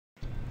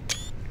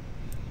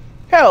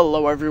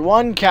Hello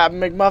everyone, Capn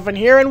McMuffin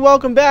here, and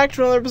welcome back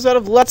to another episode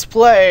of Let's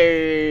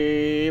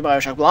Play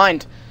Bioshock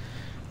Blind.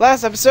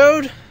 Last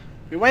episode,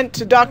 we went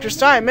to Dr.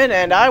 Steinman,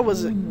 and I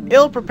was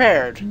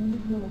ill-prepared.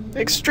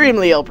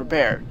 Extremely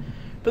ill-prepared.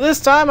 But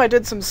this time, I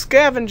did some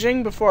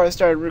scavenging before I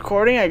started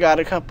recording. I got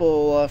a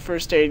couple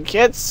first aid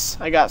kits.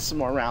 I got some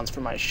more rounds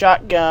for my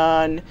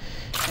shotgun,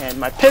 and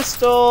my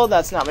pistol.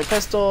 That's not my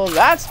pistol,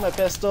 that's my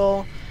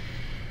pistol.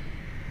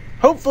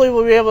 Hopefully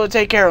we'll be able to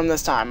take care of him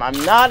this time. I'm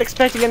not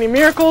expecting any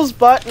miracles,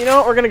 but you know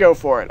what, we're gonna go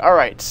for it.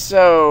 Alright,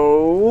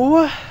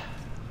 so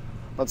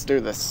let's do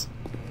this.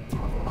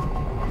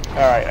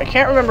 Alright, I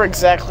can't remember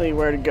exactly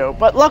where to go,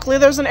 but luckily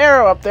there's an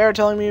arrow up there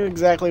telling me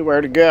exactly where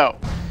to go.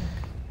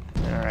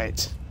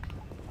 Alright.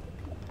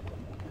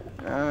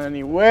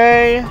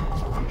 Anyway,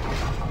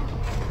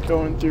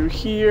 going through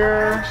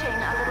here. Approaching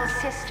a little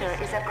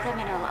sister is a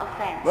criminal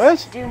offense.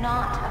 What? Do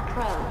not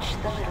approach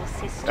the little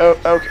sister.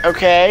 Oh,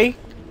 okay.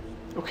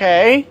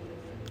 Okay,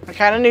 I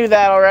kind of knew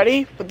that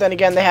already, but then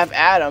again they have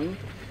Adam,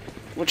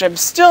 which I'm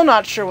still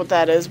not sure what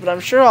that is, but I'm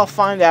sure I'll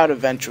find out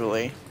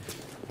eventually.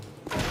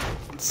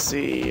 Let's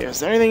see, is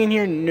there anything in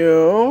here?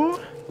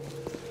 No.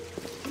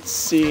 Let's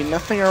see,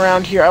 nothing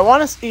around here. I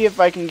want to see if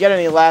I can get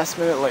any last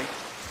minute, like,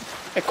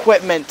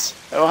 equipment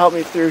that'll help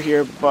me through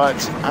here, but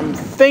I'm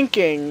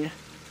thinking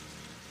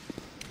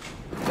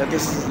that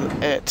this is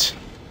it.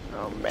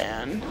 Oh,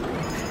 man.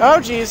 Oh,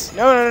 jeez.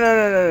 No.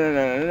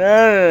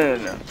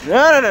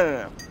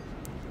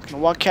 I'm gonna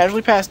walk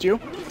casually past you.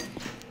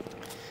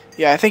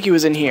 Yeah, I think he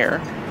was in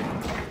here.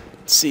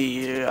 Let's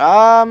see.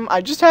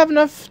 I just have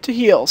enough to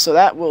heal, so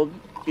that will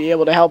be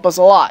able to help us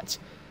a lot.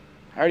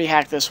 I already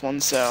hacked this one,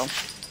 so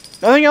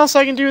nothing else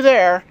I can do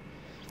there.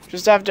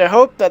 Just have to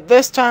hope that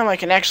this time I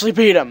can actually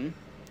beat him.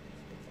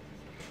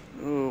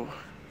 Ooh.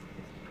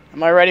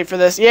 Am I ready for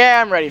this?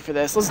 Yeah, I'm ready for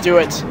this. Let's do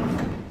it.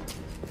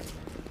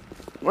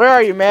 Where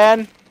are you,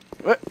 man?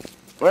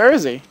 Where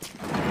is he?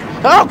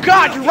 Oh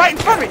god, you're right in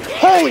front of me!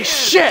 Holy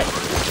shit!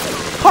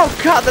 Oh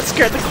god, that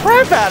scared the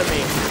crap out of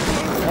me!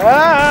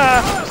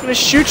 Ah! I'm gonna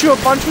shoot you a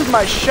bunch with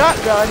my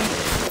shotgun.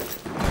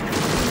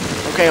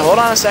 Okay, hold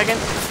on a second.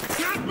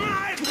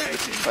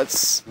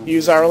 Let's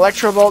use our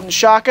electro bolt and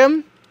shock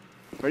him.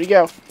 Where'd he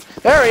go?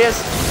 There he is!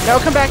 No,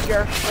 come back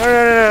here.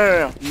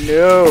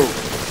 No.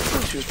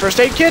 Choose first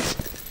aid kit.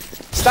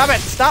 Stop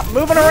it! Stop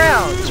moving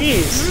around!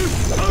 Jeez.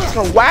 I'm just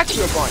gonna whack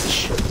you a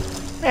bunch.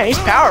 Man, he's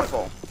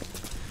powerful.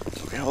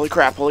 Okay, holy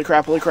crap.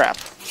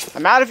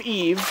 I'm out of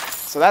Eve,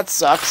 so that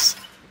sucks.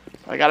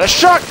 I got a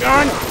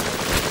shotgun!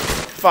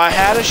 If I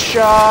had a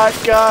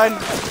shotgun,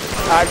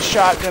 I'd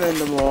shotgun in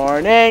the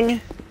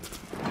morning.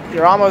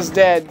 You're almost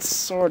dead,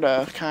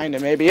 sorta, kinda,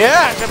 maybe.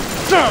 Yeah!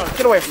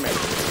 Get away from me.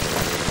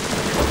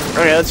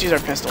 Okay, let's use our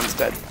pistol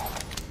instead.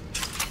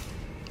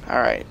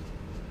 Alright,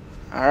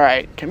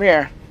 come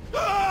here.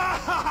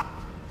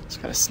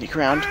 Just gotta sneak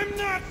around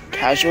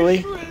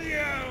casually.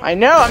 I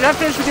know, I'm not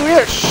finished with you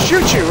either.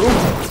 Shoot you!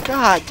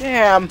 God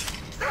damn.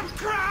 Stop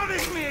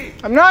crowding me!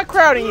 I'm not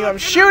crowding you, I'm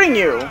shooting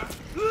you!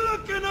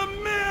 Look in the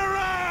mirror!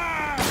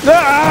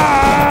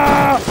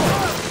 Ah!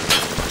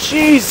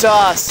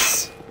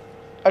 Jesus!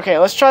 Okay,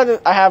 let's try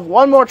this. I have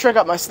one more trick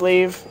up my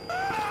sleeve.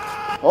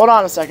 Hold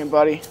on a second,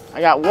 buddy.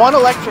 I got one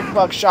electric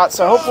bug shot,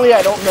 so hopefully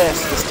I don't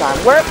miss this time.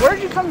 Where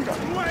did you come from?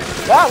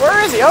 Ah,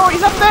 where is he? Oh,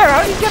 he's up there!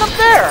 How did he get up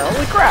there?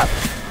 Holy crap.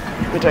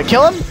 Wait, did I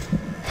kill him?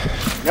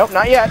 Nope,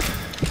 not yet.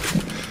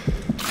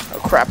 Oh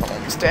crap, I'm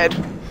almost dead.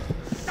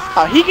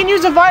 He can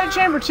use a Vita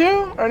Chamber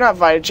too? Or not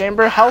Vita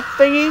Chamber, health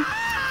thingy?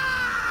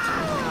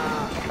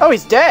 Oh,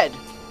 he's dead.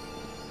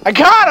 I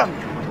got him!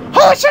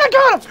 Holy shit, I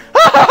got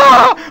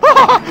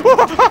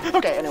him!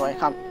 Okay, anyway,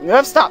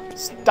 stop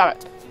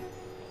it.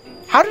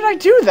 How did I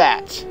do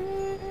that?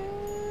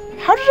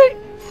 How did I...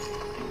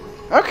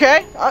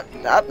 Okay,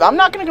 I'm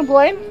not gonna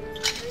complain.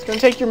 It's gonna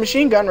take your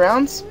machine gun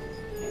rounds.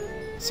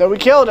 So we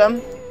killed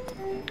him.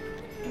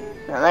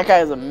 Man, that guy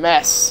is a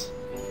mess.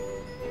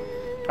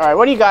 Alright,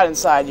 what do you got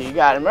inside you? You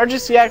got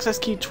emergency access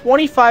key,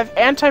 25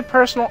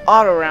 anti-personal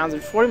auto rounds,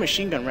 and 40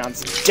 machine gun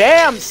rounds.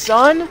 Damn,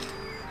 son!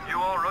 You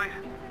alright?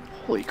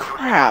 Holy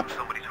crap.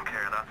 Somebody took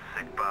care of that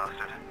sick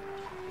bastard.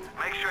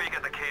 Make sure you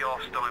get the key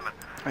off Steinman.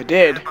 I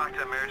did. Get back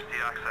to emergency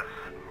access.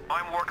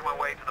 I'm working my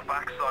way to the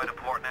backside of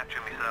Port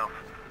Neptune myself.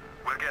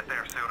 We'll get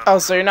there soon. Oh,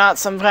 so you're not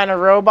some kind of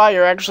robot?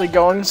 You're actually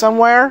going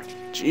somewhere?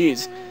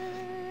 Jeez.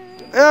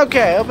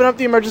 Okay, open up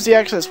the emergency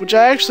access, which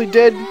I actually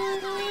did.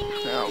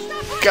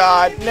 Oh,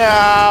 God,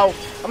 no!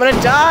 I'm gonna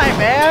die,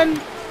 man!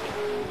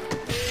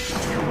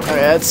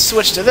 Okay, let's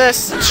switch to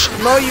this.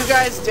 Mow you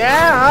guys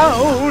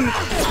down!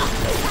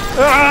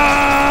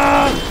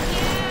 Ah!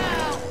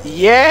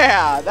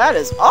 Yeah, that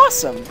is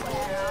awesome!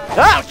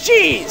 Oh,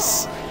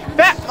 jeez! The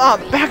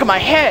back of my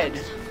head!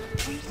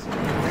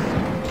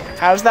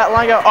 How does that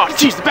line go? Oh,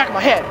 jeez, the back of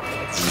my head!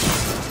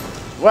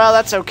 Well,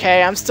 that's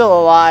okay. I'm still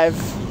alive.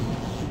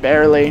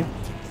 Barely.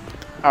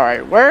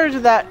 Alright, where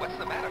did that...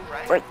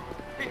 Where...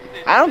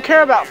 I don't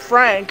care about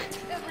Frank.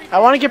 I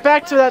want to get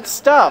back to that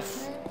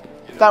stuff.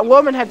 That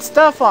woman had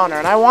stuff on her,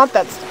 and I want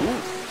that...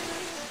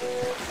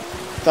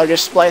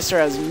 Thuggish Splicer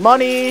has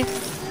money.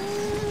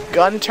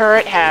 gun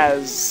turret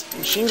has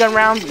machine gun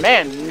rounds.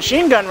 Man,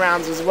 machine gun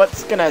rounds is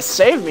what's gonna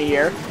save me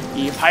here.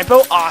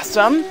 E-Hypo,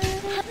 awesome.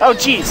 Oh,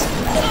 jeez.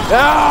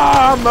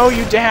 Ah, mow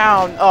you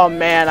down. Oh,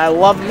 man, I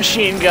love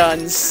machine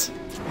guns.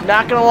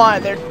 Not gonna lie,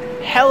 they're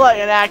hella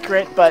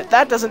inaccurate, but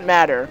that doesn't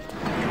matter.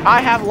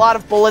 I have a lot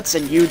of bullets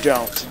and you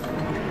don't.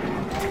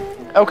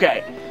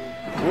 Okay,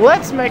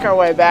 let's make our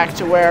way back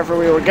to wherever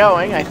we were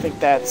going. I think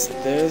that's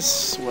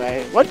this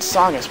way. What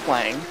song is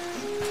playing?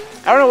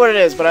 I don't know what it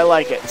is, but I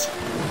like it.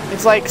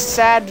 It's like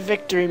sad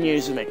victory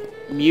music.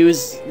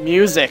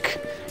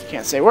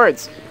 Can't say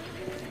words.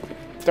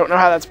 Don't know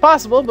how that's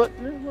possible, but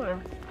whatever.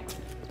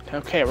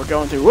 Okay, we're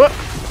going through. Whoop!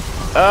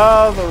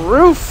 Oh, the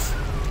roof!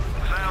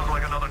 Sounds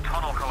like another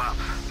tunnel collapse.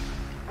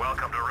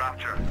 Welcome to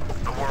Rapture,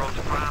 the world's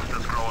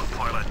fastest growing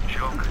pilot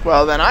joke.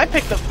 Well, then I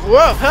picked the.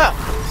 Whoa, huh!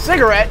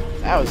 Cigarette!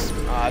 That was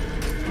odd.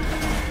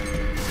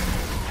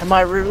 Am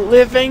I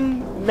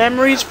reliving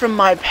memories from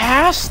my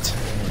past?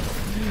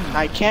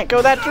 I can't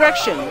go that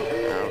direction.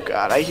 Oh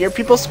god, I hear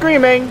people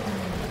screaming.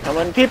 And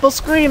when people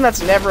scream,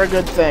 that's never a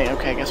good thing.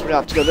 Okay, I guess we're gonna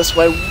have to go this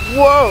way.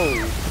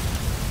 Whoa!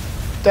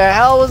 The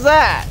hell was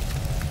that?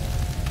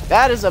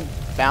 That is a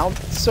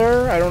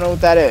bouncer? I don't know what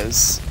that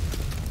is.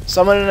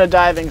 Someone in a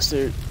diving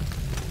suit.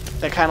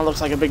 That kind of looks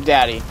like a Big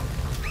Daddy.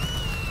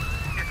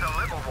 It's a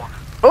little one.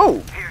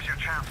 Oh! Here's your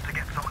chance to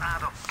get some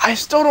Adam. I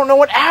still don't know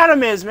what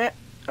Adam is, man.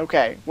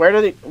 Okay, where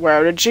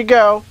did she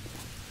go?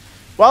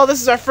 Well,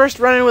 this is our first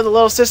run-in with a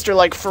little sister,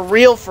 like for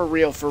real, for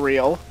real, for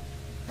real.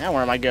 Now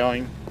where am I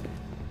going?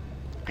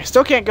 I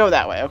still can't go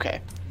that way.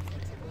 Okay.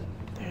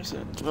 There's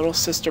a little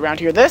sister around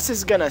here. This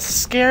is gonna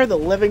scare the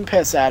living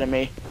piss out of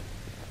me.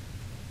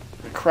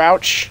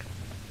 Crouch.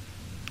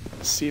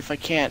 Let's see if I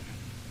can't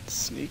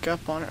sneak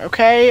up on her.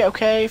 Okay,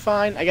 okay,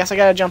 fine. I guess I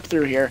gotta jump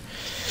through here.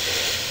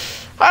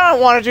 I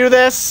don't want to do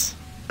this.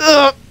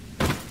 Ugh.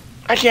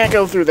 I can't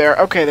go through there.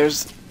 Okay,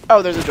 there's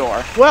a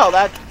door. Well,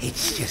 that...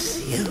 It's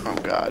just you. Oh,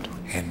 God.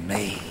 And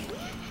me.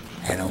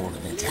 And all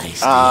of the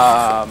tasty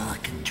I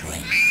can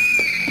drink.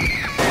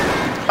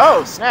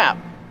 Oh, snap.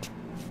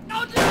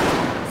 No,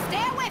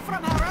 stay away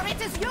from her, or it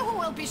is you who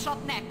will be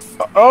shot next.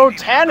 Oh,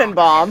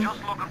 Tenenbaum.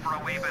 Just looking for a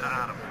wee bit of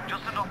Adam.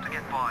 Just enough to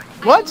get by.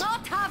 What? I'll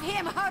not have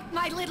him hurt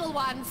my little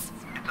ones.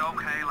 It's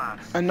okay, lad.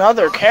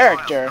 Another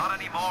character. Not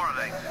anymore,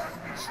 I think.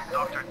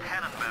 Dr.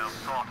 Tenenbaum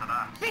saw to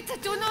that. Bitte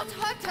do not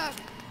hurt her.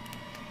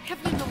 Have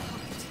you no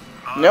heart?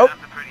 Oh, Nope.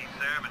 That's a pretty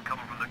sermon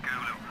coming from the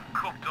ghoul who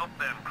cooked up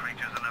them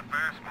creatures in the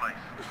first place.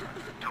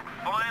 Took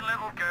fine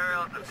little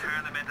girls and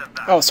turned them into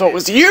that. Oh, so it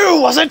was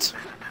you, was it? Listen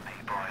to me,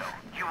 boyo.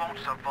 You won't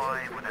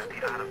survive without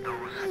the out of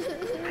those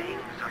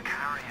things are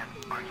carrying.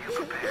 Are you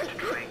prepared to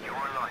trade your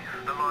life,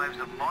 the lives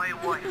of my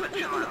wife and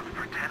child,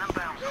 for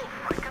Tenenbaum's little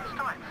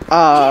Frankenstein?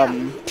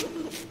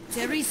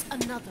 There is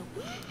another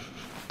one.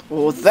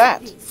 What was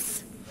that?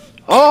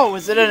 Oh,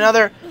 is it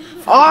another...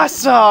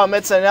 Awesome!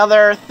 It's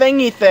another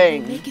thingy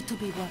thing. Make it to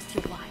be worth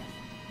your while.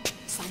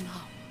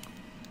 Somehow.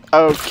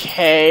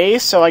 Okay,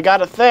 so I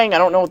got a thing. I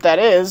don't know what that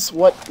is.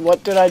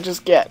 What did I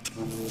just get?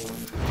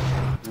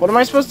 What am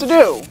I supposed to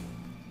do?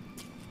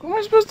 What am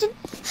I supposed to...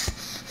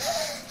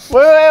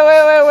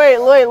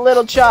 Wait,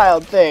 little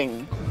child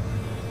thing.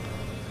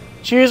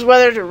 Choose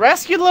whether to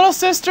rescue little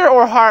sister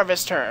or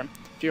harvest her.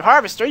 If you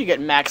harvest her, you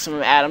get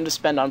maximum Adam to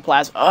spend on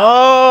plasma.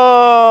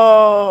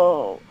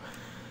 Oh!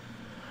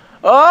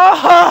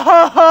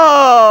 Oh!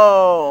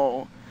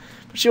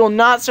 But she will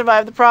not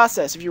survive the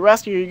process. If you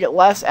rescue her, you get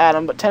less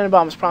Adam, but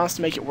Tenenbaum has promised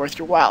to make it worth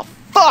your while.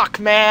 Fuck,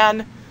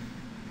 man!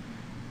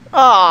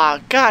 Ah,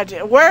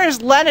 God, where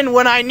is Lennon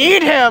when I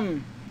need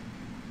him?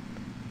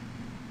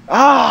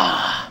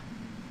 Ah.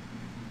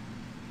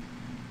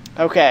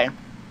 Okay.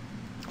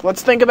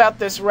 Let's think about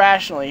this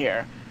rationally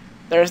here.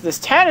 There's this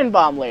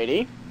Tenenbaum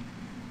lady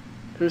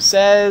who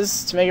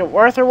says to make it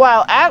worth her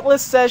while.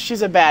 Atlas says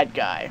she's a bad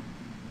guy.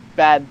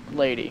 Bad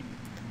lady.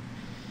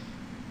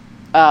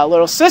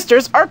 Little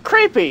sisters are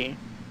creepy.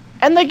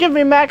 And they give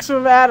me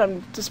maximum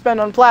Adam to spend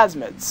on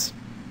plasmids.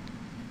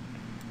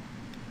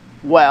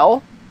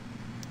 Well,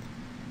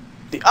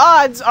 the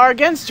odds are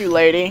against you,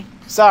 lady.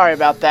 Sorry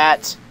about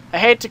that. I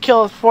hate to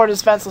kill a poor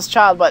defenseless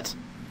child, but...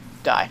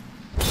 Die.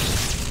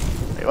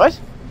 Wait, what?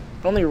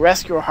 Only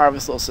rescue or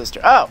harvest little sister.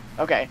 Oh,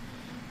 okay.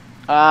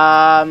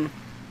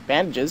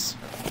 Bandages.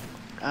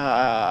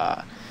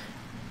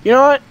 You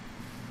know what?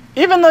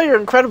 Even though you're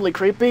incredibly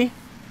creepy,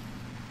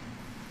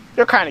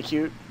 you're kind of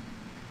cute.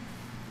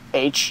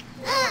 H.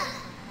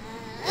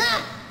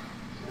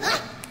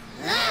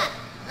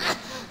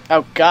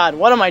 Oh God,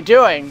 what am I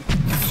doing?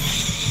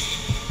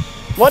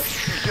 What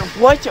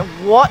was the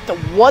what?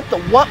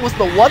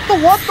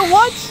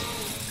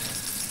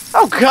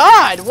 Oh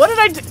God, what did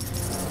I do?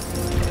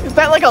 Is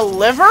that like a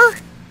liver?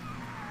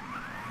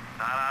 That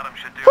Adam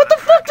should do What the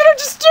fuck did I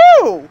just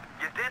do?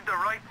 You did the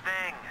right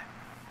thing.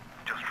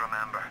 Just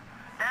remember,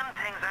 them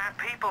things aren't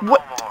people no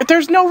What? more.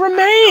 There's no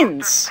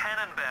remains. Dr.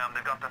 Tenenbaum,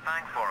 they've got to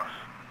thank for us.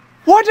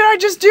 What did I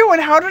just do,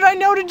 and how did I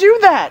know to do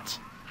that?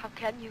 How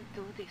can you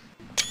do this?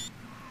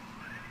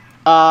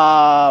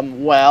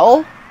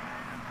 Well...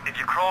 If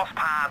you cross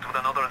paths with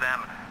another of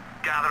them,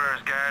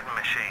 Gatherer's garden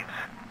machines.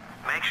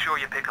 Make sure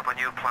you pick up a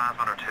new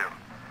plasmid or two.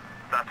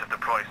 That's if the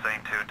price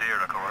ain't too dear,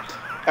 of course.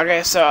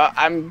 Okay, so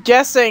I'm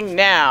guessing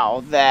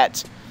now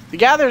that the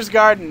Gatherer's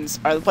Gardens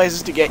are the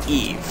places to get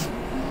Eve.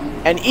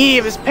 And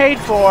Eve is paid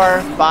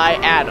for by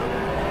Adam.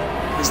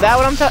 Is that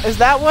what is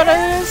that what it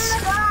is?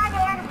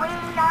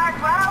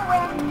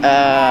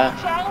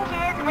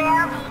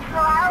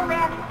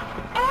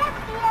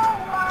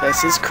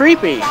 This is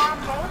creepy.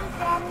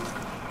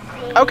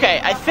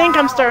 Okay, I think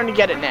I'm starting to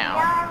get it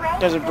now.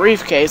 There's a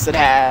briefcase that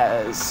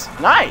has...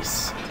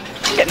 Nice!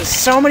 I'm getting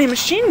so many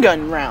machine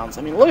gun rounds.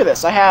 I mean, look at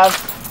this. I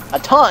have a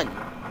ton.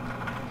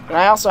 And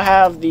I also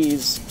have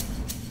these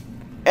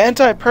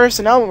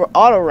anti-personnel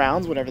auto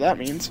rounds, whatever that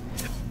means.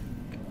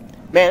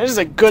 Man, this is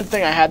a good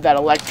thing I had that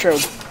electro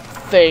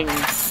thing,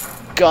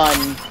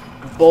 gun,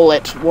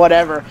 bullet,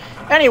 whatever.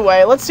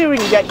 Anyway, let's see what we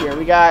can get here.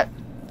 We got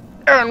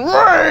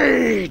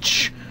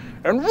Enrage!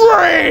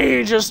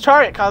 Enrage is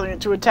target, causing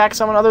it to attack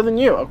someone other than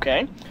you.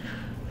 Okay.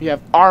 We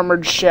have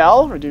Armored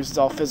Shell, reduces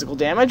all physical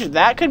damage.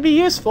 That could be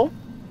useful.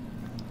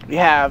 We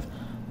have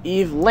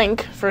Eve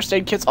Link, first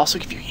aid kits also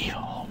give you Eve.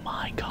 Oh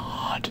my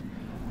god.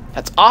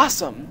 That's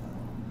awesome.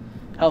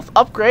 Health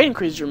upgrade,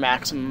 increases your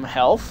maximum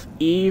health.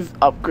 Eve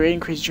upgrade,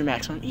 increases your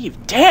maximum Eve.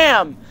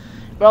 Damn!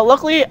 Well,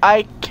 luckily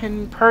I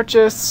can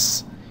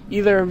purchase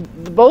either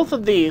both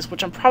of these,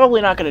 which I'm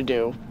probably not going to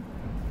do.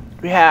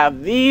 We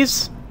have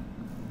these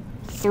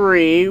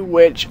 3,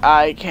 which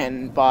I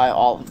can buy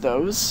all of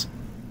those.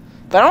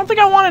 But I don't think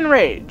I want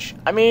Enrage.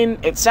 I mean,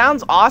 it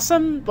sounds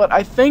awesome, but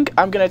I think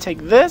I'm going to take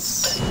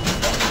this.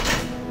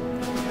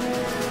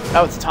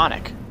 Oh, it's a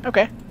tonic.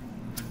 Okay.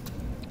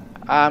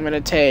 I'm going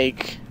to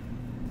take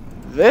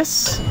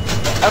this.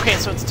 Okay,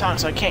 so it's a tonic,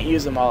 so I can't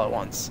use them all at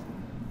once.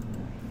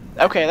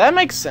 Okay, that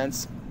makes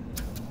sense.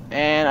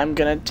 And I'm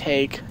going to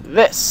take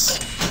this.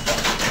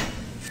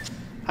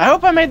 I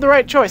hope I made the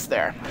right choice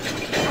there.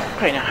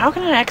 Okay, now how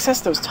can I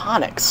access those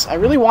tonics? I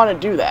really want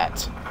to do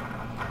that.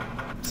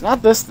 It's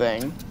not this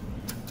thing.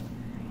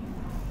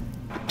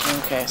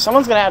 Okay,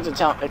 someone's gonna have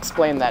to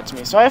explain that to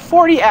me. So I have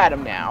 40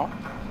 Adam now.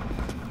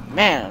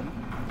 Man,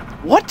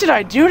 what did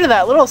I do to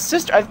that little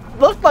sister? I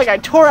looked like I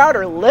tore out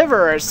her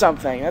liver or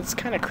something. That's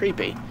kind of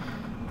creepy.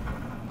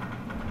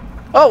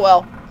 Oh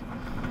well.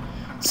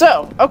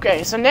 So,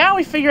 okay, so now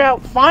we figure out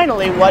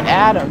finally what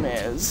Adam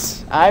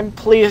is. I'm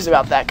pleased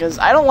about that, because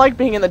I don't like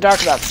being in the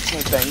dark about this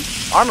kind of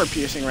thing.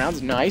 Armor-piercing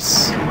rounds,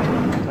 nice.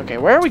 Okay,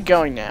 where are we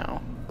going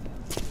now?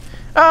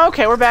 Oh,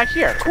 okay, we're back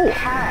here. Cool.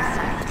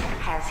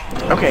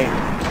 Okay,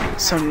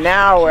 so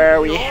now where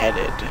are we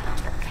headed?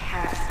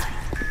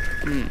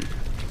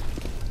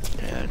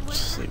 Yeah, let's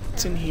see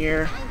what's in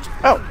here.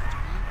 Oh!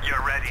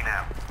 You're ready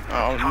now.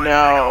 Oh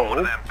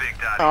no.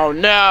 Oh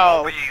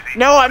no.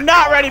 No, I'm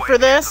not ready for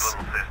this.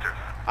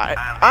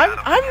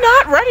 I'm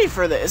not ready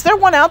for this. Is there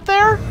one out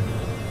there?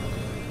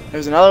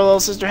 There's another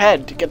little sister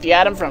head. To get the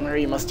Adam from her,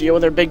 you must deal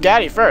with her big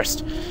daddy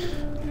first.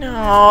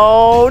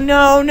 No,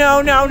 no,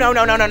 no, no, no,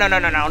 no, no, no, no, no,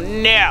 no, no, no.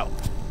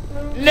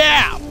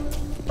 Now!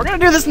 We're gonna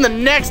do this in the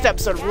next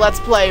episode of Let's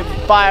Play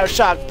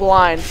Bioshock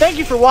Blind. Thank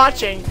you for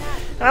watching,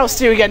 and I will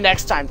see you again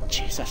next time.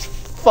 Jesus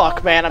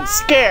fuck, man, I'm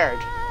scared.